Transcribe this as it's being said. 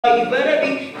You better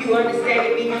be, you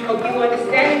understanding me, hope you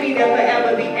understanding me, they'll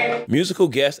forever be. Musical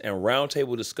guests and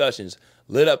roundtable discussions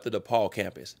lit up the DePaul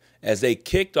campus as they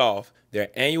kicked off their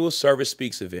annual Service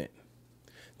Speaks event.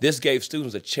 This gave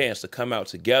students a chance to come out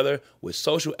together with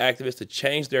social activists to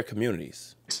change their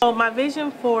communities. So my vision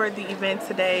for the event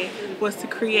today was to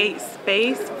create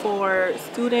space for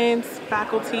students,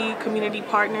 faculty, community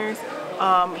partners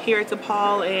here at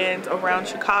DePaul and around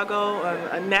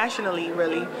Chicago, nationally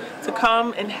really, to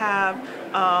come and have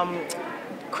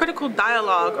critical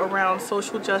dialogue around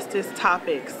social justice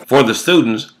topics. For the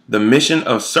students, the mission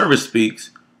of Service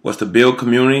Speaks was to build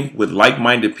community with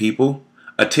like-minded people,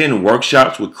 attend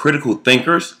workshops with critical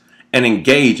thinkers, and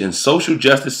engage in social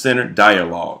justice-centered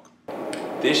dialogue.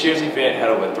 This year's event had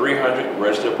over 300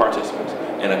 registered participants,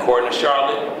 and according to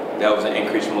Charlotte, that was an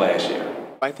increase from last year.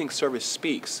 I think Service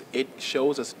Speaks, it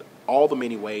shows us all the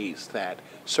many ways that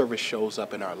service shows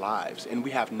up in our lives, and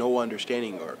we have no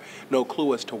understanding or no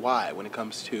clue as to why when it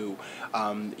comes to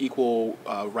equal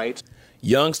rights.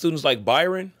 Young students like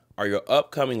Byron are your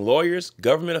upcoming lawyers,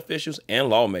 government officials, and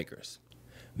lawmakers.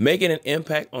 Making an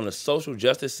impact on the social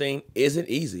justice scene isn't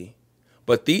easy,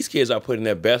 but these kids are putting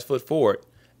their best foot forward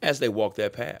as they walk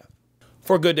that path.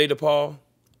 For Good Day DePaul,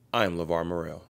 I'm LeVar Morrell.